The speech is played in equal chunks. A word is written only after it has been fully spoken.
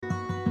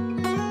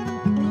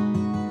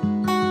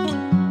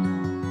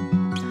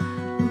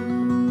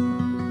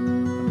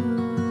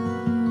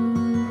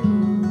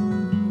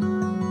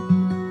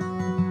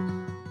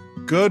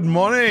Good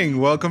morning.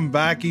 Welcome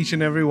back, each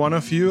and every one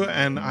of you.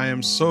 And I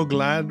am so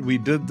glad we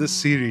did this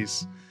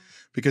series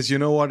because you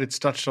know what? It's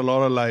touched a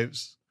lot of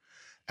lives.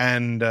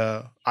 And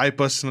I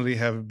personally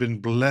have been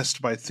blessed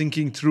by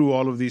thinking through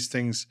all of these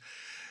things.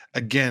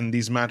 Again,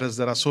 these matters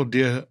that are so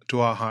dear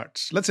to our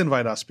hearts. Let's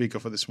invite our speaker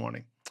for this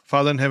morning.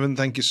 Father in heaven,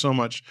 thank you so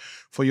much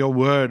for your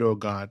word, oh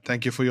God.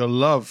 Thank you for your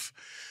love.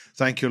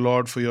 Thank you,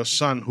 Lord, for your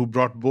Son who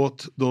brought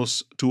both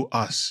those to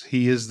us.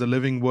 He is the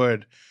living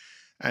word,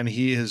 and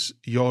He is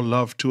your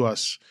love to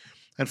us.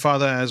 And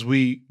Father, as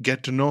we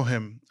get to know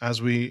Him,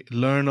 as we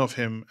learn of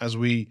Him, as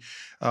we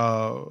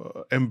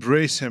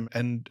embrace Him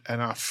and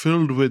are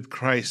filled with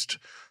Christ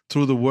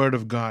through the Word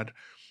of God,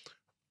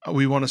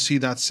 we want to see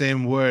that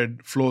same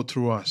Word flow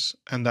through us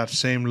and that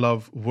same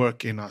love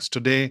work in us.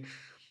 Today,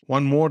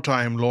 one more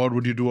time, Lord,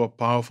 would you do a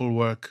powerful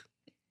work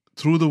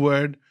through the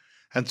Word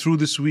and through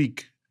this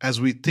week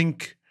as we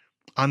think,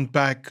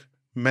 unpack,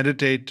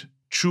 meditate,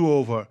 chew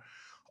over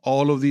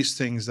all of these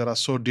things that are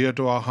so dear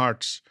to our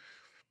hearts.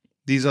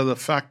 These are the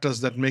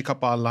factors that make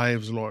up our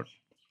lives, Lord.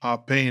 Our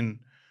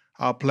pain,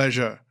 our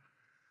pleasure,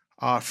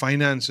 our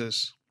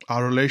finances,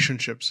 our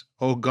relationships.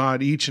 Oh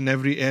God, each and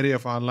every area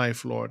of our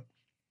life, Lord.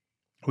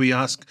 We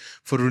ask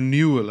for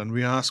renewal and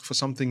we ask for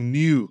something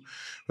new.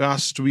 We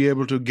ask to be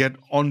able to get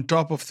on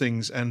top of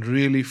things and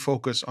really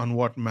focus on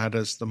what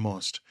matters the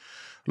most.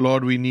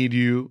 Lord, we need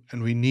you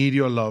and we need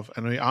your love.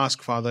 And we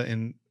ask, Father,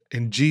 in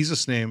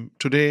Jesus' name,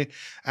 today,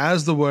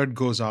 as the word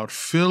goes out,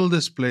 fill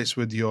this place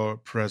with your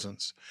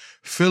presence.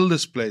 Fill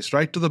this place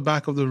right to the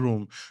back of the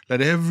room. Let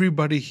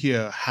everybody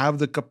here have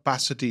the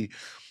capacity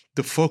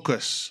to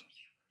focus,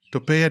 to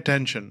pay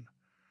attention,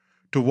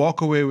 to walk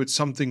away with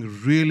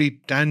something really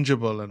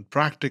tangible and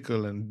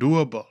practical and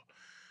doable.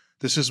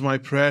 This is my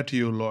prayer to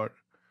you, Lord.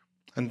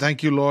 And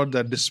thank you, Lord,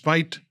 that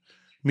despite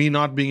me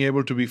not being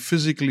able to be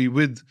physically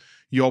with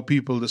your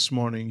people this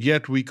morning,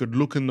 yet we could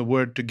look in the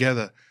word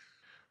together.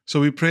 So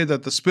we pray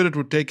that the Spirit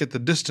would take it the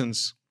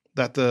distance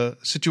that the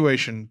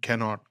situation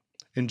cannot.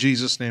 In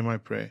Jesus' name I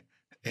pray.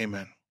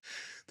 Amen.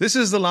 This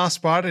is the last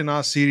part in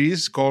our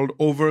series called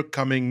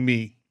Overcoming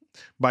Me.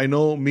 By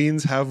no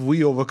means have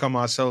we overcome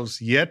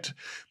ourselves yet,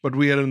 but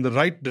we are in the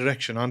right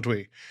direction, aren't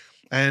we?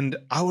 And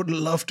I would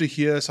love to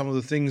hear some of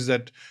the things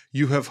that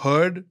you have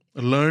heard,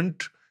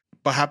 learned,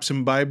 perhaps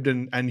imbibed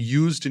and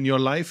used in your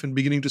life, and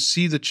beginning to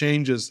see the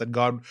changes that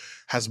God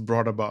has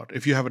brought about.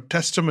 If you have a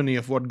testimony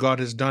of what God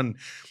has done,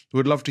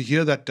 we'd love to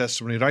hear that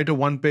testimony. Write a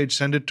one-page,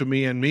 send it to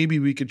me, and maybe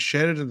we could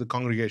share it in the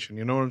congregation.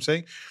 You know what I'm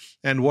saying?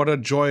 And what a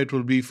joy it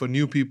will be for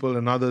new people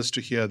and others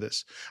to hear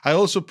this. I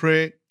also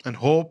pray and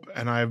hope,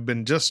 and I've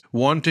been just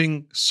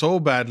wanting so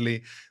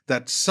badly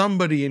that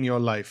somebody in your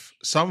life,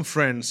 some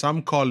friend,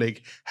 some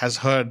colleague has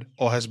heard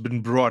or has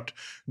been brought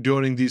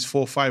during these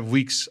 4 or 5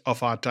 weeks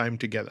of our time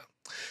together.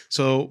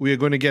 So we are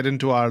going to get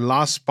into our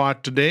last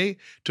part today.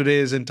 Today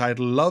is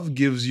entitled, Love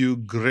Gives You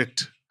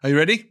Grit. Are you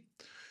ready?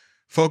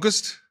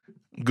 Focused?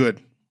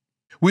 Good.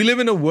 We live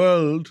in a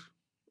world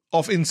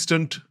of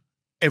instant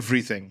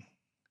everything.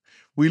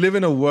 We live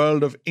in a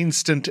world of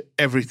instant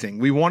everything.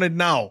 We want it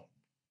now.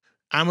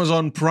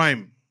 Amazon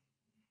Prime.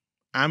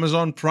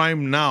 Amazon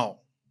Prime now.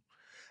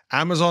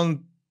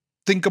 Amazon,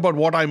 think about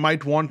what I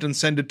might want and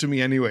send it to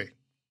me anyway.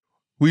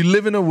 We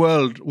live in a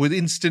world with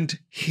instant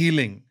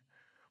healing.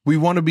 We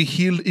want to be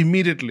healed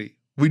immediately.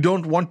 We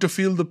don't want to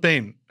feel the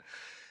pain.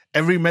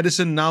 Every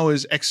medicine now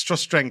is extra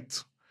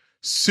strength,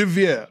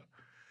 severe.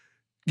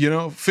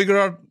 Figure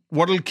out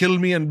what'll kill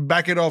me and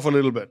back it off a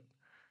little bit.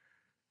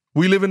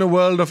 We live in a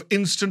world of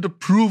instant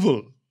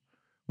approval.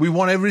 We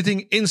want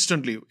everything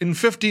instantly, in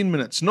 15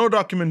 minutes, no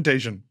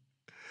documentation.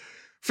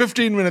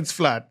 15 minutes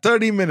flat,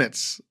 30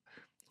 minutes.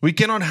 We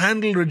cannot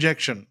handle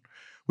rejection.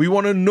 We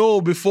want to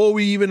know before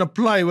we even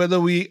apply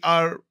whether we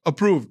are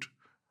approved.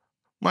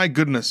 My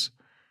goodness.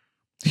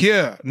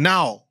 Here,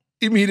 now,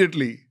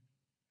 immediately.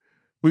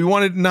 We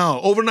want it now.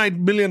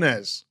 Overnight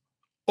billionaires.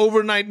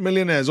 Overnight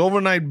millionaires.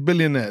 Overnight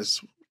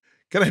billionaires.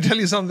 Can I tell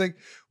you something?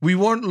 We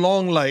want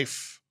long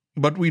life,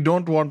 but we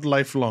don't want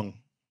lifelong.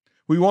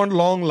 We want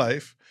long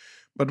life,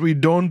 but we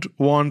don't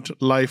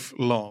want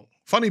lifelong.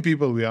 Funny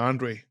people we are,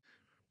 aren't we?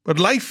 But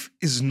life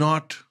is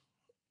not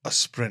a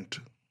sprint.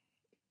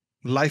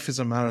 Life is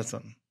a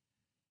marathon.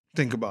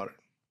 Think about it.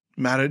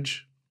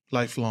 Marriage,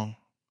 lifelong.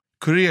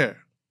 Career,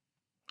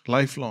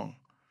 lifelong.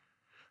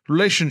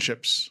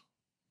 Relationships,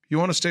 you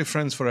want to stay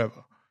friends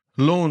forever.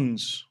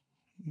 Loans,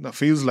 that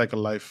feels like a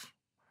life.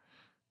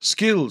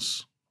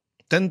 Skills,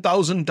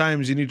 10,000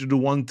 times you need to do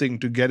one thing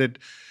to get it,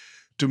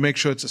 to make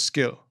sure it's a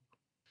skill.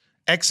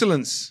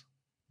 Excellence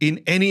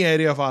in any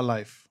area of our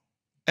life.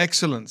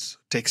 Excellence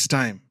takes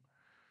time.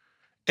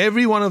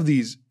 Every one of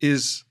these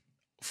is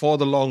for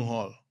the long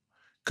haul,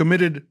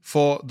 committed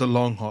for the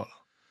long haul.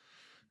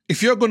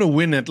 If you're going to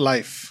win at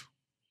life,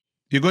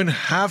 you're going to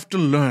have to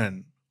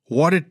learn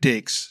what it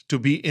takes to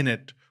be in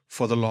it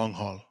for the long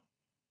haul.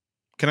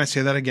 Can I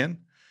say that again?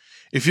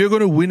 If you're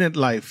going to win at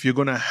life, you're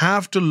going to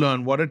have to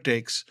learn what it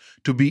takes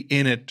to be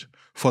in it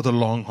for the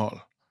long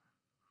haul.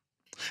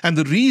 And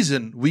the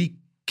reason we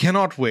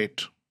cannot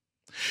wait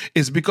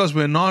is because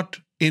we're not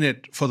in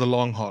it for the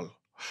long haul.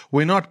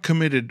 We're not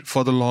committed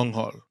for the long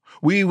haul.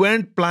 We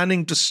weren't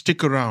planning to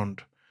stick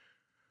around.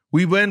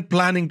 We weren't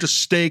planning to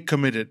stay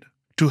committed,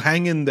 to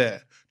hang in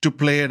there, to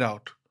play it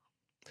out.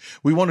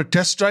 We want to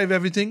test drive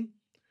everything.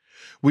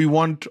 We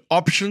want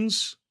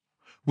options.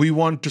 We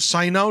want to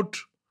sign out.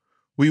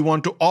 We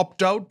want to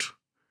opt out.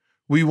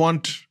 We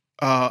want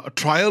a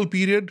trial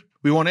period.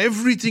 We want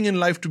everything in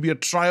life to be a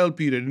trial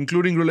period,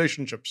 including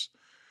relationships.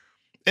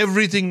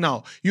 Everything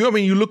now.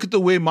 You look at the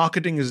way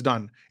marketing is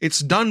done. It's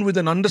done with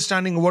an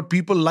understanding of what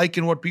people like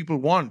and what people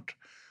want.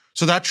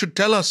 So that should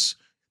tell us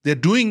they're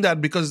doing that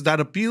because that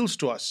appeals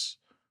to us.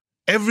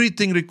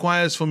 Everything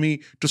requires for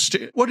me to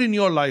stay. What in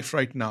your life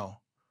right now?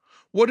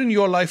 What in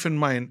your life and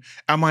mine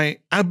am I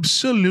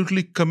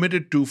absolutely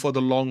committed to for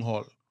the long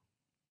haul?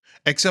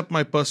 Except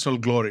my personal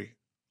glory.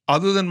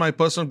 Other than my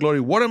personal glory,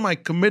 what am I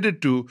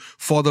committed to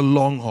for the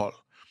long haul?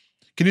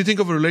 Can you think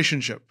of a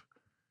relationship?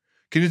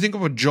 Can you think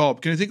of a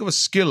job? Can you think of a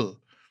skill?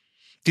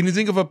 Can you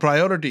think of a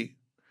priority?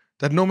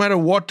 That no matter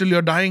what, till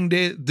your dying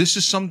day, this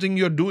is something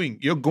you're doing.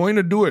 You're going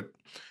to do it.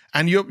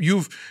 And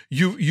you've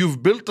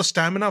built the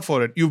stamina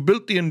for it. You've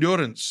built the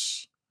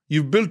endurance.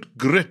 You've built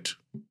grit.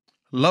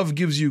 Love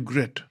gives you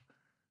grit.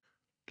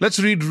 Let's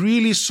read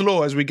really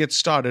slow as we get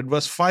started.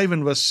 Verse 5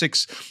 and verse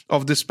 6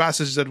 of this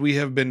passage that we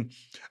have been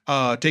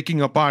taking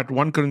apart,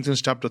 1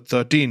 Corinthians chapter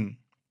 13.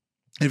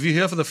 If you're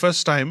here for the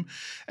first time,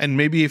 and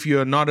maybe if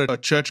you're not a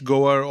church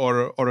goer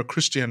or a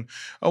Christian,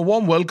 a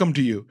warm welcome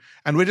to you.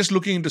 And we're just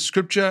looking into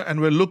scripture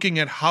and we're looking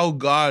at how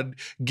God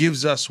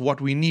gives us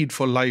what we need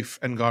for life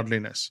and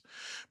godliness.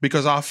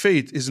 Because our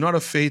faith is not a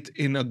faith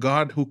in a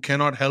God who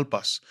cannot help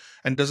us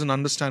and doesn't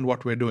understand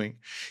what we're doing.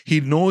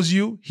 He knows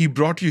you. He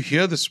brought you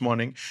here this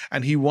morning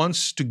and he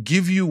wants to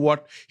give you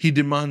what he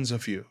demands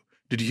of you.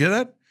 Did you hear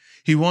that?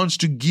 He wants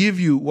to give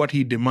you what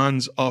he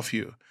demands of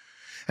you.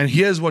 And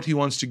here's what he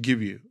wants to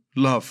give you.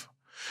 Love.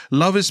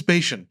 Love is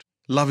patient.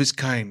 Love is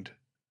kind.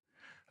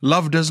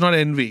 Love does not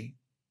envy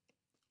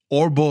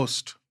or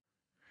boast.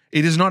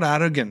 It is not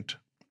arrogant.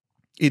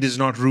 It is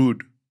not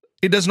rude.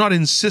 It does not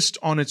insist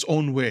on its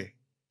own way.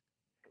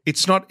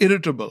 It's not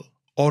irritable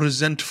or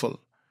resentful.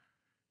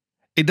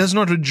 It does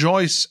not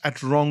rejoice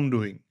at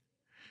wrongdoing.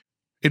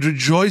 It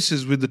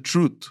rejoices with the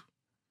truth.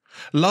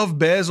 Love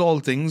bears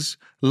all things.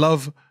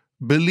 Love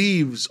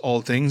believes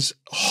all things,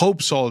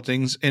 hopes all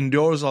things,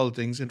 endures all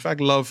things. In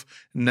fact, love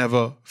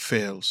never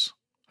fails.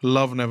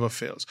 Love never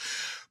fails.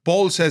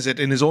 Paul says it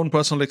in his own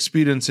personal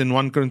experience in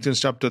 1 Corinthians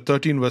chapter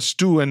 13, verse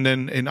 2, and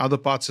then in other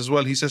parts as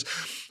well. He says,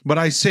 but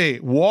I say,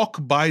 walk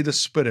by the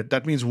Spirit.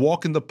 That means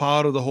walk in the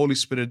power of the Holy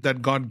Spirit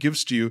that God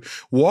gives to you.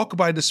 Walk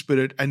by the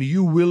Spirit, and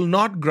you will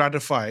not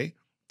gratify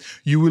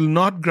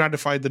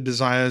the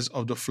desires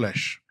of the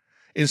flesh.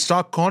 In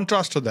stark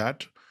contrast to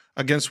that,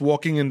 against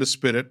walking in the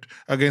Spirit,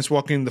 against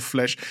walking in the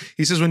flesh.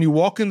 He says, when you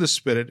walk in the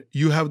Spirit,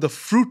 you have the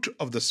fruit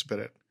of the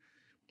Spirit.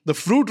 The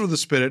fruit of the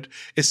Spirit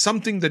is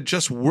something that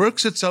just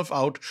works itself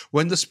out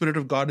when the Spirit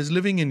of God is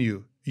living in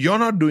you. You're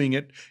not doing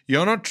it.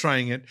 You're not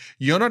trying it.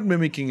 You're not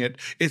mimicking it.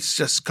 It's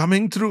just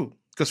coming through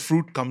because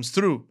fruit comes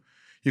through.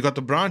 You got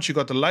the branch, you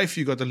got the life,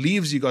 you got the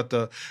leaves, you got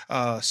the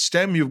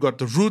stem, you've got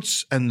the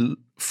roots, and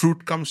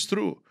fruit comes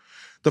through.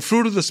 The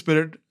fruit of the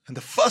Spirit, and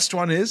the first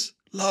one is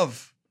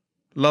love.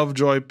 Love,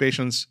 joy,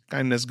 patience,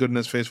 kindness,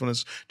 goodness,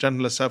 faithfulness,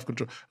 gentleness,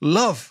 self-control.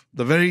 Love,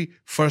 the very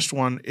first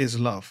one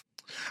is love.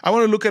 I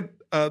want to look at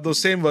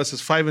those same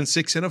verses 5 and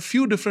 6 in a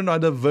few different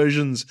other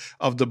versions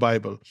of the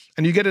Bible.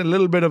 And you get a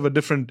little bit of a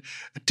different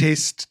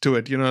taste to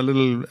it, a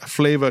little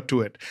flavor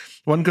to it.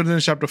 1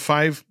 Corinthians chapter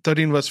 5,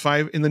 13 verse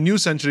 5, in the New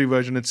Century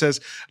Version, it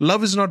says,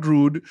 love is not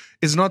rude,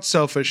 is not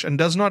selfish, and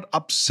does not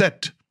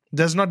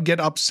get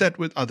upset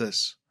with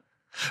others.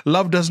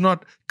 Love does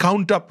not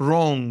count up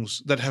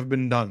wrongs that have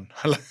been done.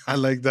 I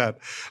like that.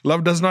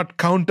 Love does not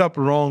count up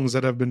wrongs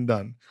that have been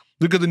done.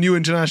 Look at the New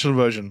International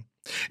Version.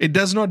 It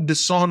does not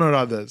dishonor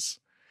others.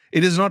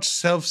 It is not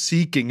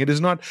self-seeking. It is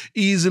not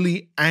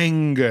easily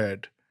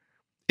angered.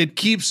 It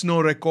keeps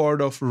no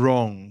record of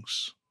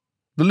wrongs.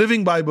 The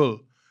Living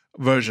Bible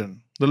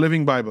Version. The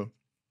Living Bible.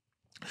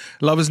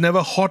 Love is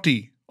never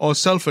haughty or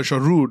selfish or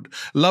rude.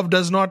 Love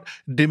does not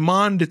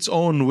demand its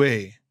own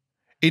way.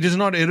 It is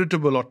not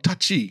irritable or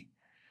touchy.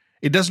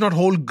 It does not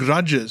hold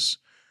grudges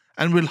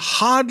and will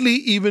hardly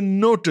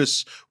even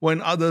notice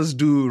when others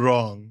do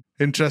wrong.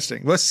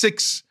 Interesting. Verse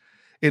 6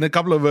 in a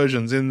couple of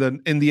versions. In the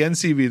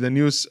NCV,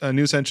 the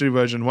New Century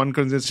Version, 1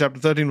 Corinthians chapter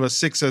 13, verse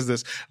 6 says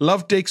this,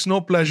 love takes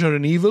no pleasure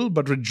in evil,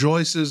 but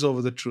rejoices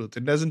over the truth.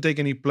 It doesn't take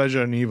any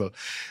pleasure in evil.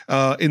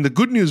 In the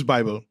Good News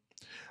Bible,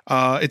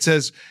 it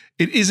says,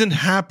 it isn't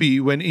happy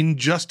when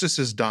injustice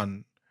is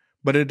done,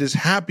 but it is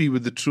happy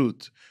with the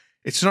truth.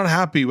 It's not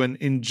happy when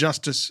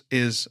injustice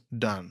is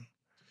done.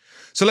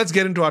 So let's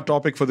get into our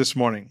topic for this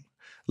morning.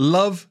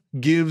 Love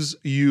gives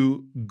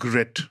you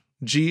grit.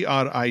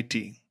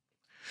 Grit.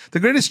 The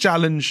greatest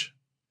challenge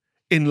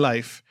in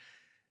life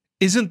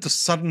isn't the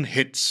sudden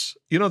hits,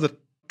 the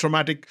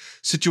traumatic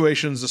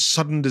situations, the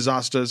sudden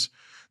disasters,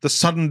 the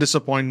sudden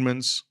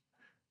disappointments.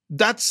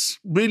 That's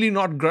really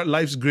not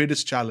life's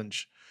greatest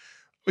challenge.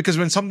 Because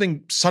when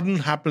something sudden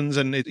happens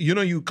and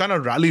you kind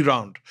of rally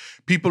round,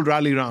 people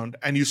rally round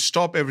and you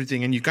stop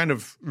everything and you kind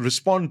of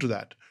respond to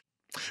that.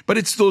 But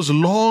it's those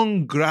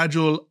long,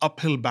 gradual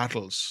uphill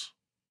battles,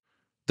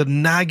 the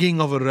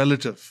nagging of a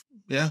relative,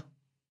 the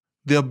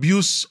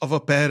abuse of a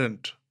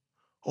parent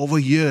over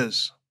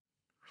years,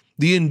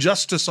 the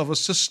injustice of a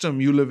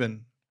system you live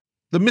in,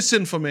 the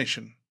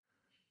misinformation,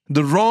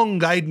 the wrong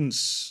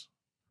guidance,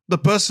 the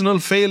personal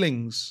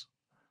failings,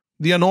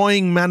 the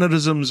annoying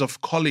mannerisms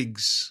of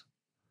colleagues,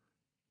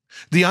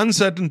 the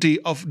uncertainty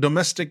of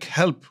domestic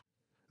help,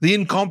 the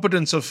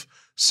incompetence of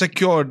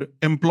secured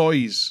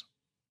employees.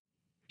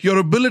 Your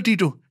ability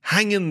to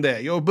hang in there,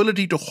 your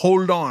ability to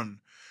hold on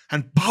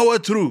and power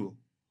through,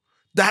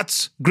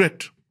 that's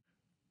grit.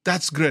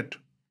 That's grit.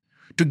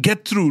 To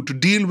get through, to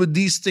deal with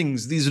these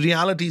things, these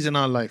realities in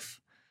our life.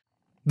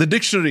 The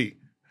dictionary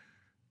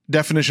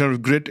definition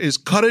of grit is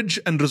courage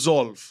and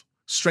resolve,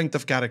 strength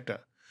of character.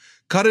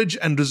 Courage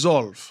and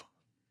resolve,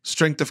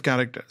 strength of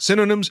character.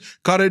 Synonyms: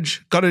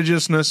 courage,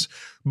 courageousness,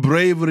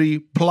 bravery,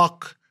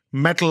 pluck,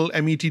 mettle,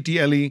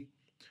 mettle,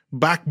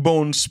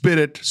 backbone,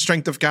 spirit,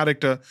 strength of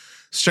character,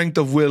 strength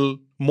of will,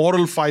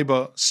 moral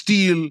fiber,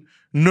 steel,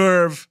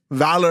 nerve,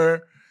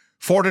 valor,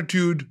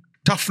 fortitude,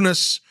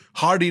 toughness,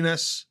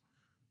 hardiness.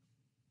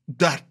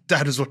 That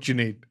is what you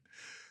need.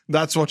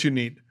 That's what you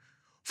need.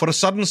 For a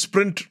sudden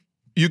sprint,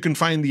 you can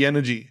find the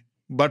energy.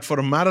 But for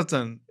a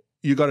marathon,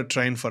 you got to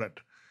train for it.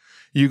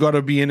 You got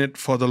to be in it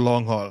for the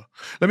long haul.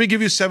 Let me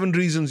give you 7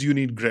 reasons you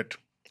need grit.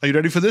 Are you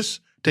ready for this?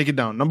 Take it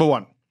down. Number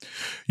 1,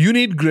 you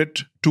need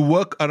grit to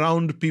work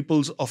around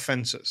people's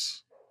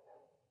offenses.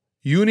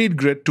 You need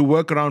grit to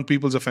work around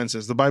people's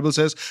offenses. The Bible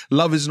says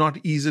love is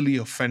not easily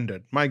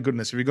offended. My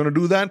goodness, if you're going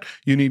to do that,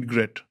 you need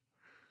grit.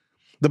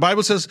 The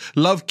Bible says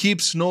love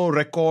keeps no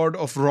record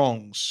of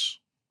wrongs.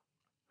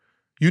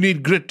 You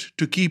need grit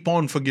to keep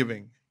on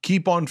forgiving.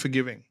 Keep on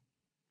forgiving.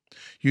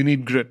 You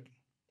need grit.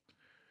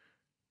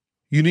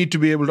 You need to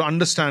be able to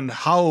understand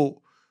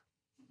how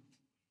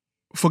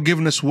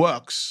forgiveness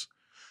works,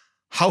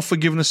 how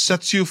forgiveness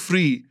sets you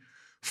free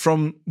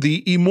from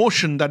the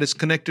emotion that is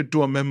connected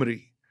to a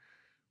memory.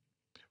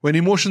 When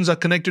emotions are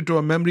connected to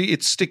a memory,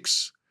 it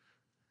sticks.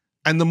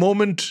 And the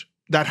moment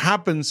that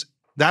happens,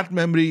 that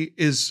memory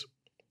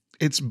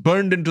it's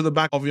burned into the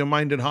back of your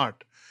mind and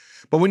heart.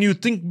 But when you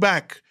think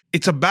back,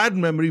 it's a bad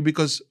memory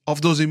because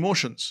of those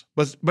emotions.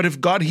 But if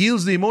God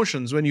heals the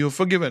emotions when you're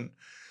forgiven,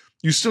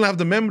 you still have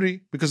the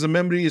memory because the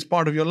memory is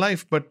part of your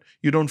life, but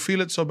you don't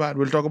feel it so bad.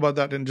 We'll talk about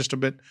that in just a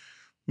bit.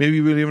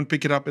 Maybe we'll even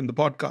pick it up in the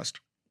podcast.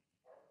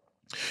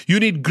 You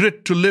need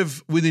grit to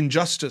live with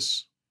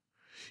injustice.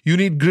 You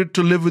need grit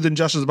to live with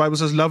injustice. The Bible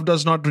says love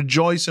does not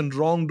rejoice in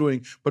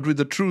wrongdoing, but with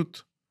the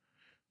truth.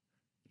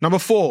 Number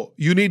 4,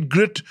 you need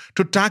grit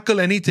to tackle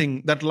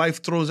anything that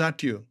life throws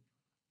at you.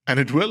 And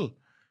it will.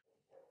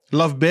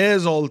 Love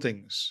bears all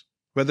things,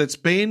 whether it's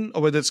pain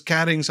or whether it's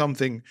carrying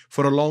something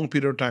for a long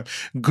period of time.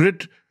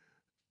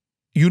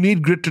 You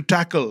need grit to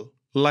tackle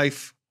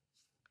life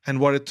and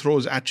what it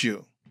throws at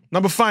you.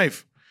 Number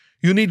 5,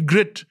 you need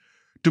grit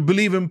to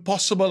believe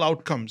impossible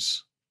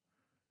outcomes.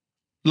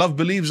 Love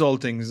believes all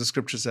things, the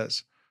scripture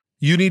says.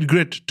 You need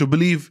grit to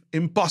believe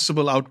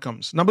impossible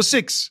outcomes. Number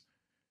 6,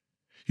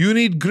 you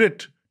need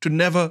grit to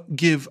never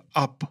give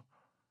up.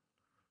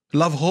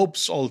 Love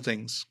hopes all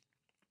things.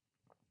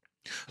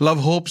 Love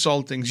hopes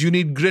all things. You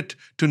need grit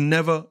to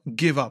never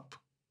give up.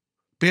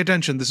 Pay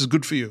attention, this is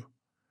good for you.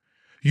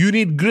 You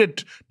need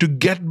grit to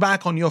get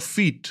back on your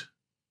feet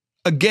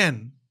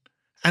again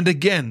and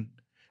again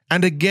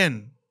and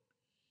again.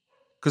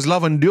 Because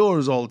love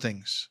endures all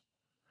things.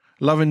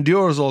 Love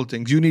endures all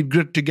things. You need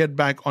grit to get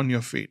back on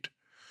your feet.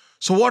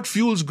 So what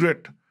fuels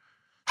grit?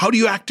 How do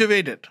you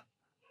activate it?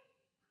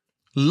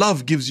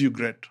 Love gives you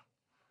grit.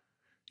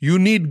 You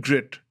need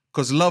grit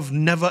because love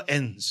never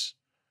ends.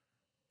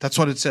 That's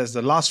what it says.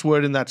 The last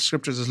word in that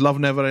scripture is love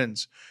never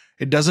ends.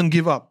 It doesn't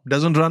give up,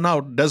 doesn't run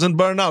out, doesn't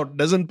burn out,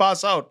 doesn't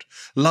pass out.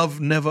 Love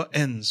never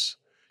ends.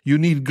 You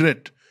need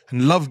grit,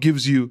 and love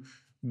gives you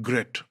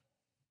grit.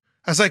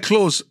 As I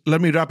close,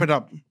 let me wrap it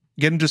up.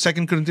 Get into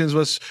 2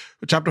 Corinthians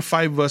chapter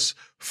 5, verse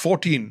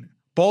 14.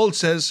 Paul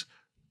says,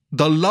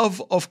 the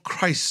love of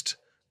Christ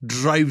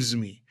drives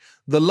me.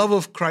 The love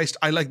of Christ,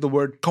 I like the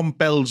word,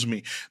 compels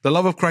me. The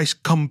love of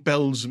Christ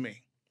compels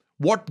me.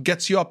 What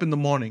gets you up in the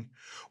morning?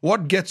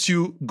 What gets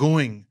you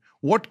going?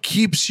 What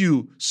keeps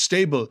you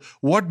stable?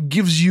 What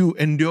gives you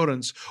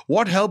endurance?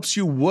 What helps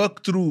you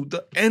work through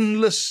the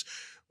endless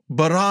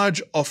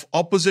barrage of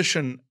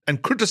opposition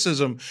and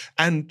criticism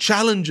and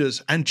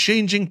challenges and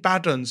changing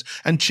patterns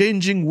and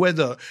changing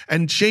weather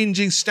and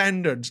changing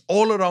standards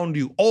all around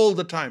you all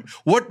the time?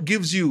 What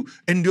gives you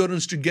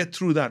endurance to get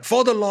through that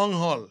for the long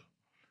haul?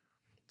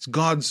 It's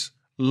God's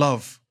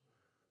love,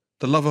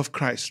 the love of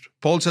Christ.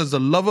 Paul says the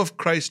love of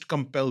Christ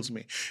compels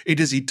me. It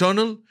is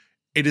eternal,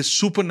 it is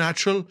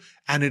supernatural,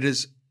 and it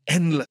is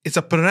endless. It's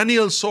a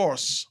perennial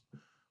source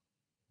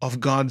of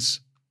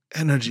God's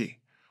energy.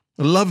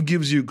 Love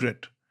gives you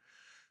grit.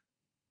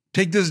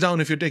 Take this down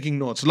if you're taking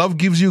notes. Love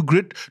gives you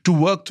grit to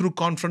work through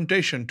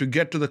confrontation, to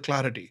get to the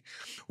clarity.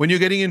 When you're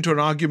getting into an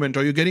argument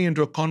or you're getting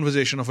into a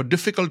conversation of a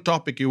difficult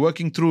topic, you're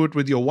working through it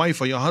with your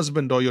wife or your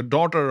husband or your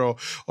daughter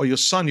or your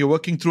son, you're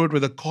working through it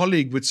with a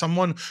colleague, with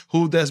someone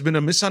who there's been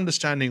a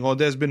misunderstanding or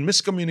there's been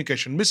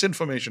miscommunication,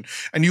 misinformation,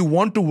 and you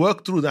want to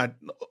work through that.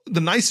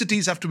 The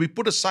niceties have to be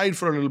put aside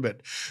for a little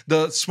bit.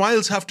 The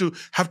smiles have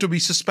to be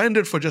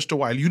suspended for just a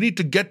while. You need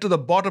to get to the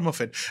bottom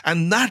of it.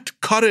 And that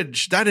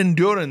courage, that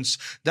endurance,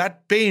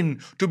 that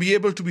pain, to be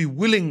able to be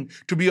willing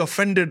to be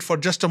offended for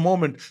just a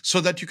moment so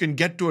that you can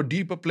get to a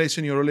deeper place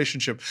in your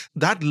relationship.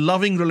 That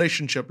loving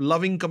relationship,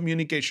 loving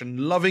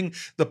communication, loving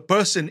the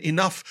person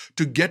enough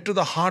to get to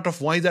the heart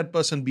of why that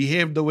person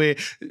behaved the way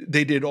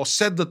they did or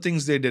said the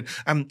things they did.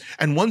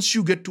 And once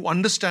you get to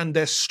understand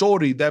their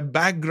story, their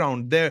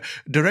background, their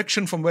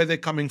direction from where they're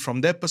coming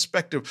from, their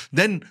perspective,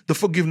 then the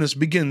forgiveness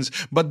begins.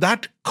 But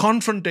that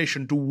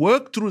confrontation, to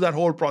work through that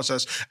whole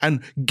process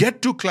and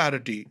get to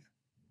clarity,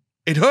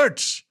 it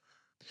hurts.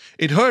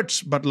 It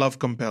hurts, but love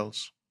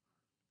compels.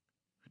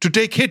 To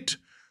take hit,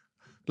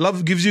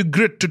 love gives you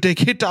grit to take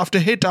hit after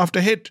hit after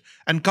hit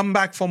and come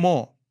back for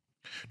more.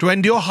 To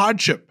endure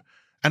hardship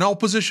and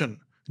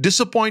opposition,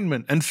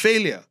 disappointment and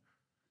failure.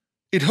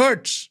 It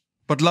hurts,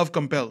 but love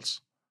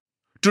compels.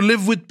 To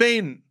live with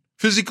pain,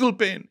 physical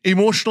pain,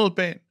 emotional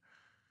pain,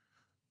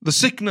 the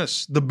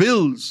sickness, the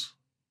bills,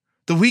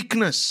 the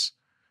weakness,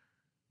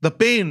 the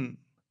pain,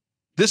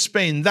 this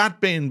pain, that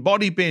pain,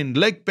 body pain,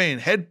 leg pain,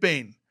 head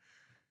pain.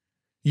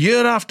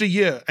 Year after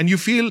year, and you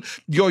feel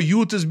your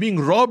youth is being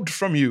robbed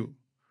from you.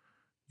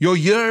 Your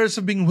years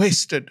are being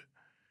wasted.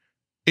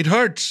 It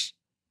hurts,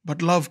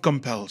 but love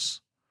compels.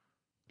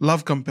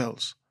 Love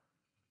compels.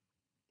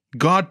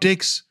 God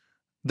takes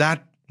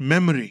that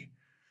memory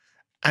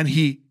and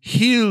He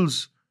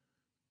heals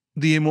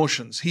the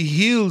emotions. He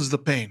heals the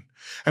pain.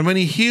 And when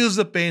He heals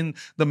the pain,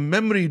 the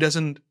memory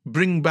doesn't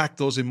bring back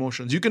those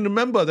emotions. You can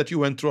remember that you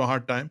went through a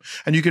hard time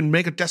and you can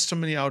make a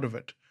testimony out of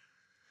it.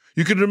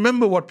 You can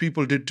remember what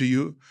people did to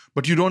you,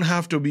 but you don't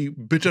have to be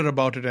bitter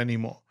about it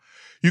anymore.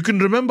 You can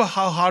remember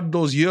how hard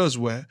those years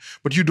were,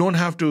 but you don't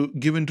have to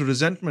give in to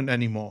resentment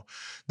anymore.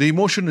 The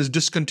emotion is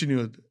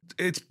discontinued.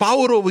 Its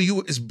power over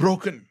you is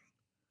broken.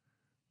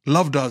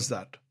 Love does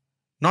that.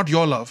 Not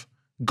your love,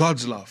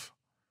 God's love.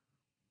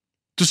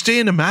 To stay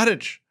in a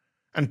marriage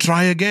and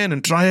try again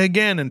and try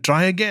again and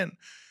try again.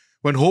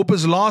 When hope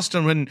is lost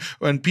and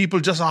when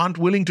people just aren't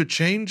willing to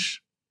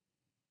change,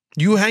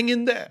 you hang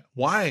in there.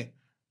 Why?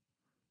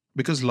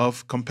 Because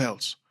love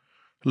compels.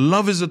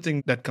 Love is the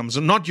thing that comes,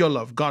 not your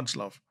love, God's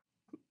love.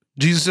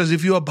 Jesus says,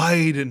 if you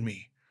abide in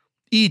me,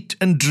 eat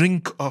and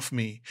drink of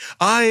me.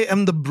 I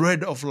am the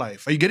bread of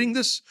life. Are you getting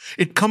this?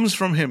 It comes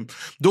from Him.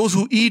 Those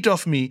who eat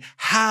of me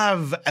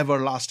have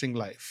everlasting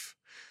life.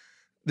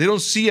 They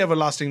don't see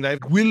everlasting life,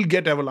 will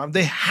get everlasting.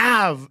 They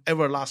have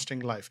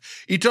everlasting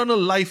life. Eternal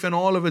life and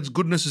all of its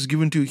goodness is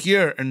given to you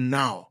here and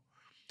now.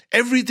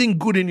 Everything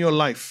good in your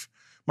life,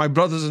 my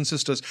brothers and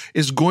sisters,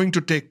 is going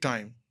to take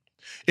time.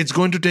 It's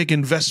going to take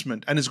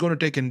investment and it's going to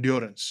take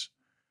endurance.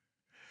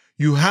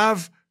 You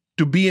have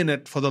to be in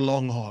it for the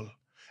long haul.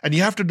 And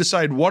you have to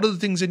decide what are the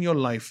things in your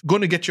life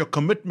going to get your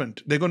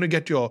commitment. They're going to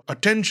get your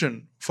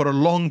attention for a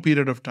long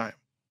period of time.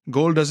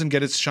 Gold doesn't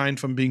get its shine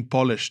from being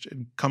polished. It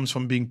comes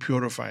from being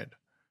purified.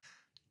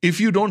 If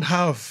you don't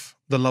have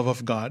the love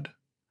of God,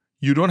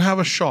 you don't have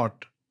a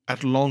shot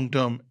at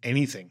long-term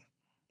anything.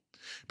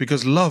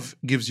 Because love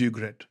gives you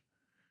grit.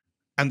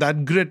 And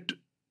that grit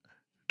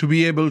to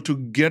be able to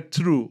get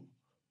through,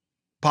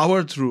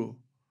 power through,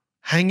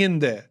 hang in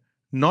there,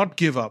 not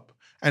give up,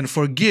 and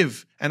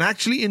forgive, and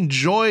actually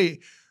enjoy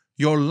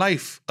your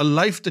life, a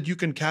life that you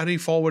can carry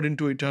forward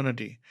into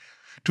eternity.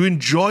 To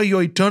enjoy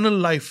your eternal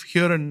life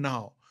here and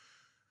now,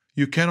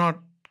 you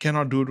cannot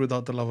do it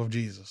without the love of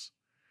Jesus.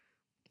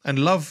 And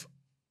love,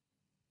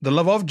 the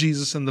love of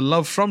Jesus and the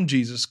love from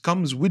Jesus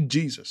comes with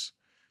Jesus.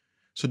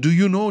 So do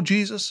you know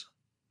Jesus?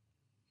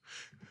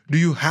 Do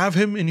you have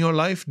Him in your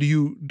life?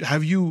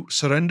 Have you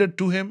surrendered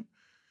to Him?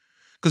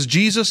 Because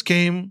Jesus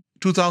came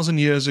 2,000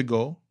 years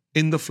ago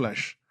in the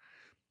flesh.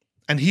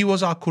 And He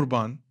was our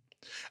Qurban.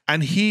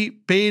 And He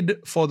paid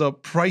for the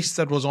price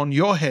that was on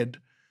your head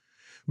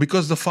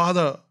because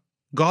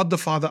God the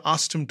Father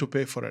asked Him to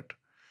pay for it.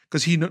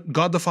 Because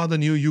God the Father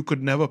knew you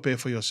could never pay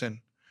for your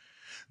sin.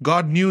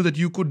 God knew that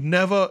you could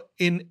never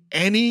in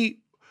any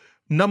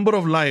number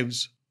of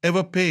lives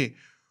ever pay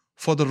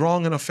for the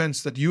wrong and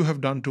offense that you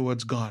have done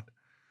towards God.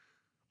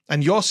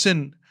 And your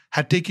sin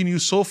had taken you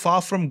so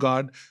far from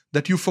God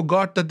that you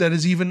forgot that there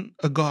is even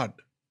a God.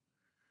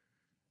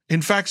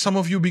 In fact, some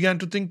of you began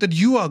to think that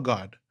you are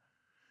God.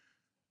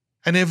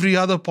 And every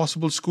other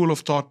possible school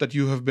of thought that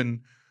you have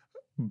been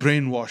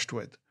brainwashed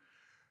with.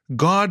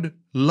 God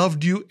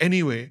loved you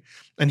anyway,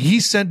 and He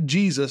sent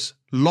Jesus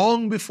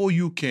long before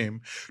you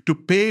came to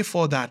pay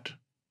for that,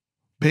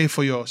 pay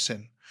for your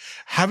sin.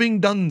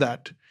 Having done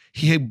that,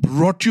 He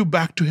brought you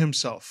back to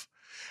Himself,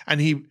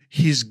 and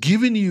He's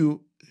given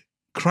you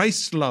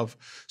Christ's love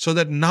so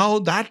that now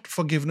that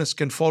forgiveness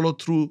can follow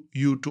through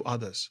you to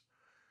others.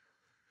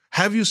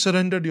 Have you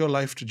surrendered your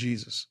life to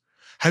Jesus?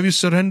 Have you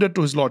surrendered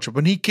to His Lordship?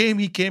 When He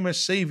came as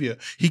Savior.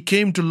 He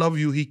came to love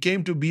you. He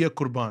came to be a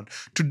Qurban.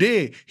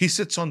 Today, He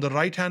sits on the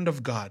right hand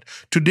of God.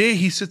 Today,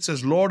 He sits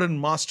as Lord and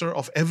Master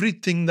of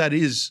everything that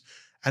is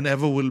and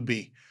ever will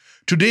be.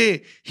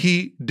 Today,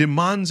 He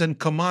demands and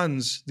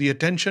commands the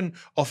attention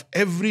of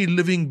every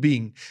living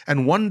being.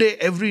 And one day,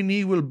 every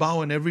knee will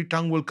bow and every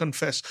tongue will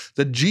confess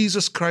that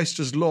Jesus Christ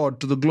is Lord,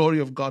 to the glory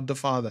of God the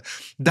Father.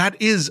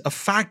 That is a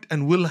fact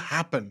and will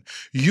happen.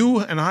 You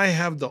and I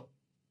have the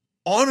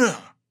honor.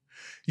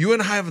 You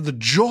and I have the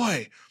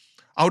joy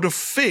out of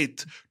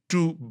faith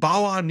to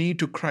bow our knee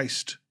to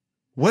Christ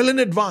well in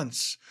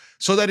advance,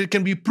 so that it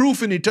can be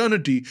proof in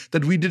eternity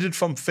that we did it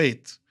from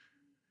faith.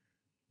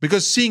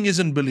 Because seeing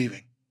isn't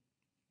believing.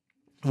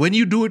 When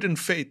you do it in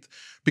faith,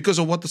 because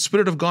of what the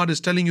Spirit of God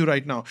is telling you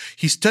right now,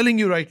 He's telling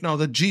you right now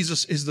that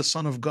Jesus is the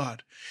Son of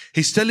God.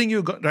 He's telling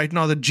you right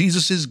now that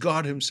Jesus is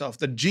God Himself,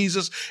 that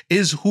Jesus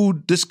is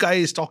who this guy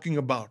is talking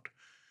about.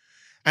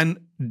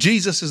 And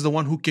Jesus is the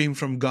one who came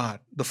from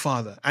God, the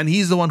Father. And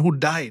He's the one who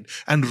died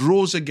and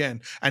rose again.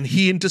 And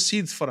He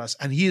intercedes for us.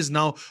 And He is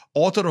now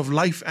author of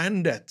life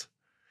and death.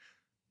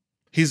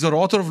 He's the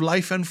author of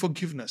life and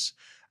forgiveness.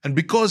 And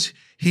because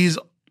He is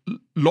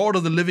Lord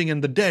of the living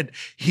and the dead,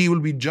 He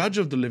will be judge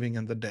of the living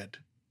and the dead.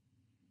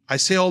 I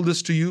say all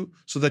this to you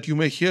so that you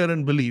may hear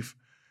and believe.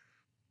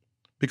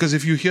 Because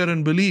if you hear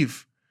and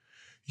believe,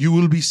 you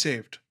will be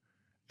saved.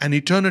 And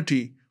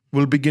eternity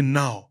will begin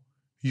now.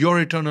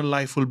 Your eternal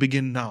life will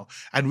begin now.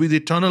 And with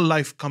eternal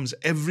life comes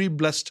every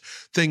blessed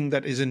thing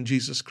that is in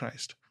Jesus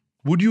Christ.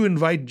 Would you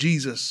invite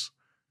Jesus?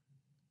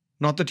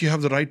 Not that you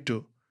have the right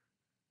to,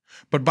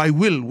 but by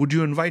will, would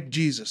you invite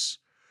Jesus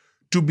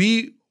to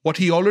be what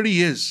He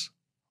already is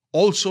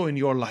also in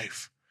your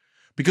life?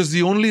 Because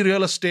the only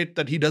real estate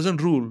that He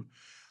doesn't rule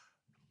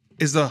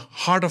is the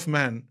heart of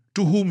man,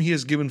 to whom He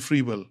has given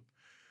free will.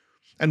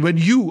 And when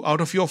you,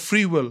 out of your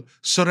free will,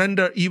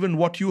 surrender even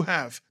what you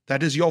have,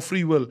 that is your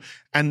free will,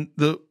 and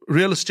the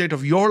real estate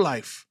of your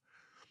life,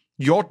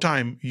 your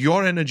time,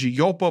 your energy,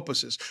 your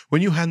purposes,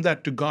 when you hand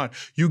that to God,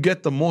 you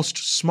get the most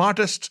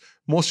smartest,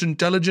 most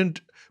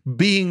intelligent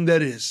being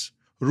there is,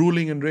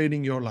 ruling and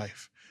reigning your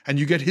life. And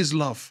you get His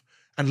love,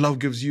 and love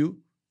gives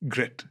you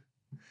grit.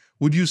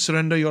 Would you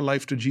surrender your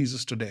life to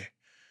Jesus today?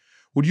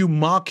 Would you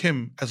mark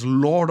Him as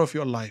Lord of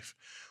your life?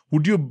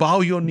 Would you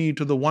bow your knee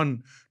to the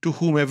one to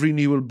whom every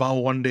knee will bow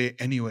one day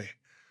anyway?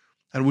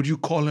 And would you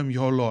call Him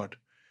your Lord?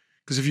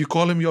 Because if you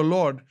call Him your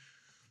Lord,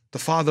 the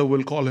Father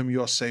will call Him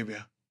your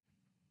Savior.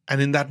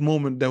 And in that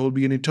moment, there will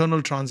be an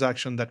eternal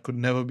transaction that could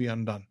never be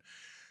undone.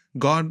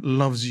 God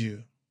loves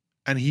you,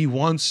 and He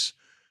wants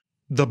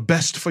the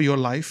best for your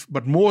life.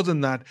 But more than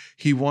that,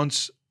 He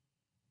wants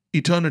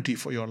eternity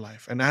for your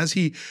life. And as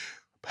He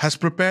has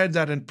prepared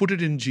that and put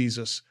it in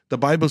Jesus, the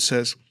Bible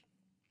says,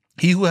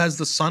 He who has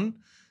the Son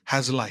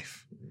has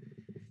life.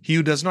 He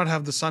who does not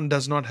have the Son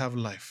does not have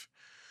life.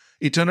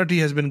 Eternity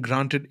has been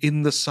granted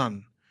in the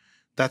Son.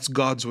 That's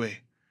God's way.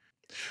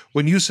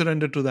 When you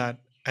surrender to that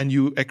and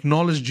you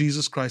acknowledge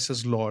Jesus Christ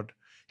as Lord,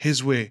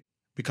 His way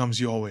becomes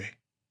your way.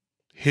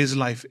 His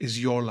life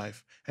is your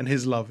life, and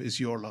His love is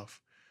your love.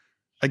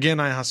 Again,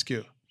 I ask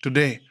you,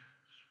 today,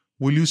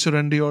 will you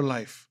surrender your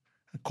life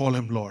and call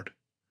Him Lord?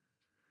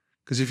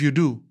 Because if you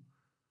do,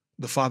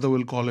 the Father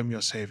will call Him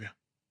your Savior.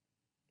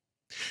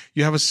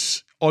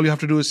 All you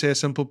have to do is say a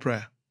simple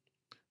prayer.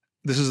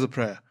 This is the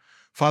prayer.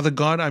 Father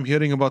God, I'm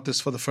hearing about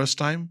this for the first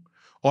time,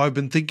 or I've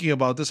been thinking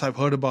about this, I've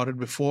heard about it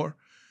before.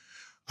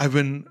 I've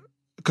been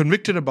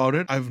convicted about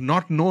it. I've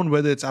not known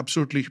whether it's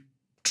absolutely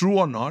true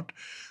or not.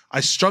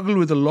 I struggle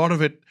with a lot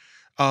of it,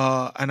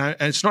 and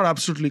it's not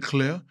absolutely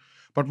clear,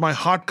 but my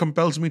heart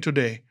compels me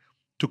today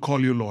to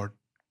call you Lord.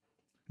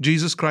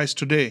 Jesus Christ,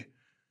 today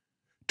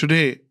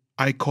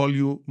I call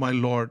you my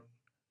Lord.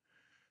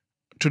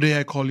 Today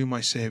I call you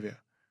my Savior.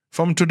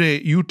 From today,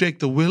 you take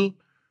the will,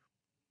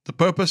 the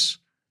purpose,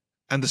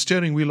 and the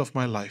steering wheel of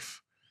my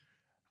life.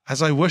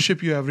 As I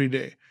worship you every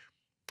day,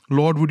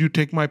 Lord, would you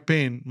take my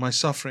pain, my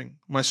suffering,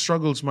 my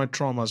struggles, my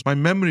traumas, my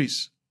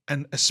memories,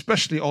 and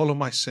especially all of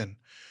my sin,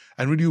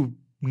 and would you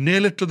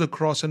nail it to the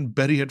cross and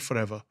bury it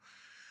forever,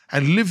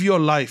 and live your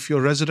life,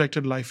 your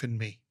resurrected life in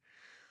me.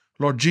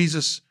 Lord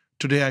Jesus,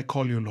 today I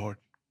call you Lord.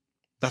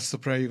 That's the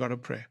prayer you got to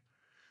pray,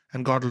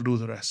 and God will do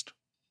the rest.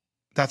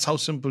 That's how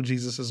simple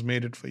Jesus has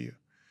made it for you.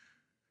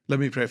 Let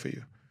me pray for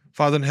you.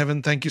 Father in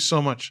heaven, thank you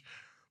so much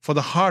for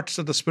the hearts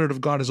that the Spirit of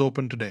God has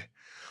opened today.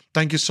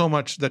 Thank you so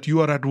much that you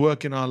are at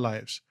work in our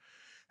lives,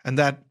 and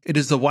that it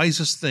is the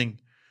wisest thing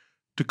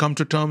to come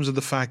to terms with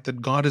the fact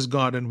that God is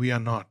God and we are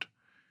not.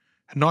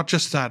 And not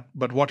just that,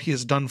 but what He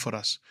has done for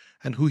us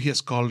and who He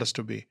has called us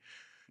to be.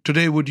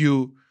 Today, would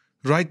you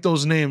write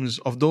those names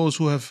of those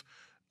who have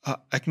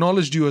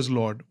acknowledged you as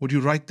Lord? Would you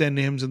write their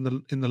names in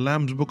the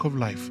Lamb's Book of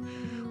Life?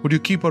 Would you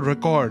keep a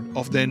record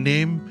of their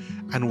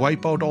name and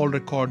wipe out all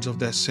records of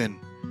their sin?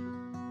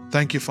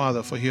 Thank you,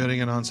 Father, for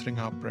hearing and answering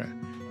our prayer.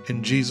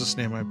 In Jesus'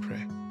 name I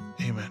pray.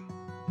 Amen.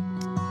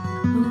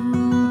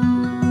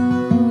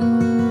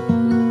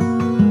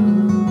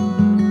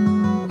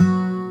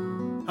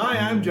 Hi,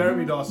 I'm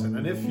Jeremy Dawson.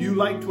 And if you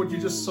liked what you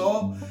just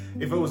saw,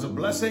 if it was a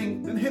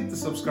blessing, then hit the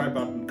subscribe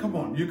button. Come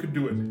on, you can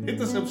do it. Hit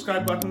the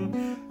subscribe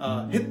button,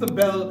 hit the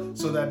bell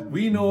so that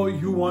we know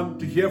you want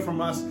to hear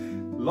from us.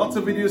 Lots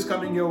of videos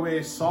coming your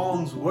way,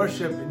 songs,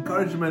 worship,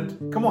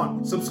 encouragement. Come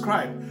on,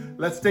 subscribe.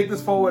 Let's take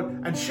this forward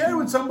and share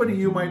with somebody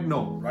you might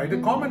know. Write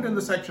a comment in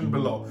the section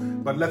below.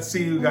 But let's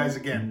see you guys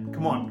again.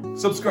 Come on,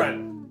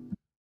 subscribe.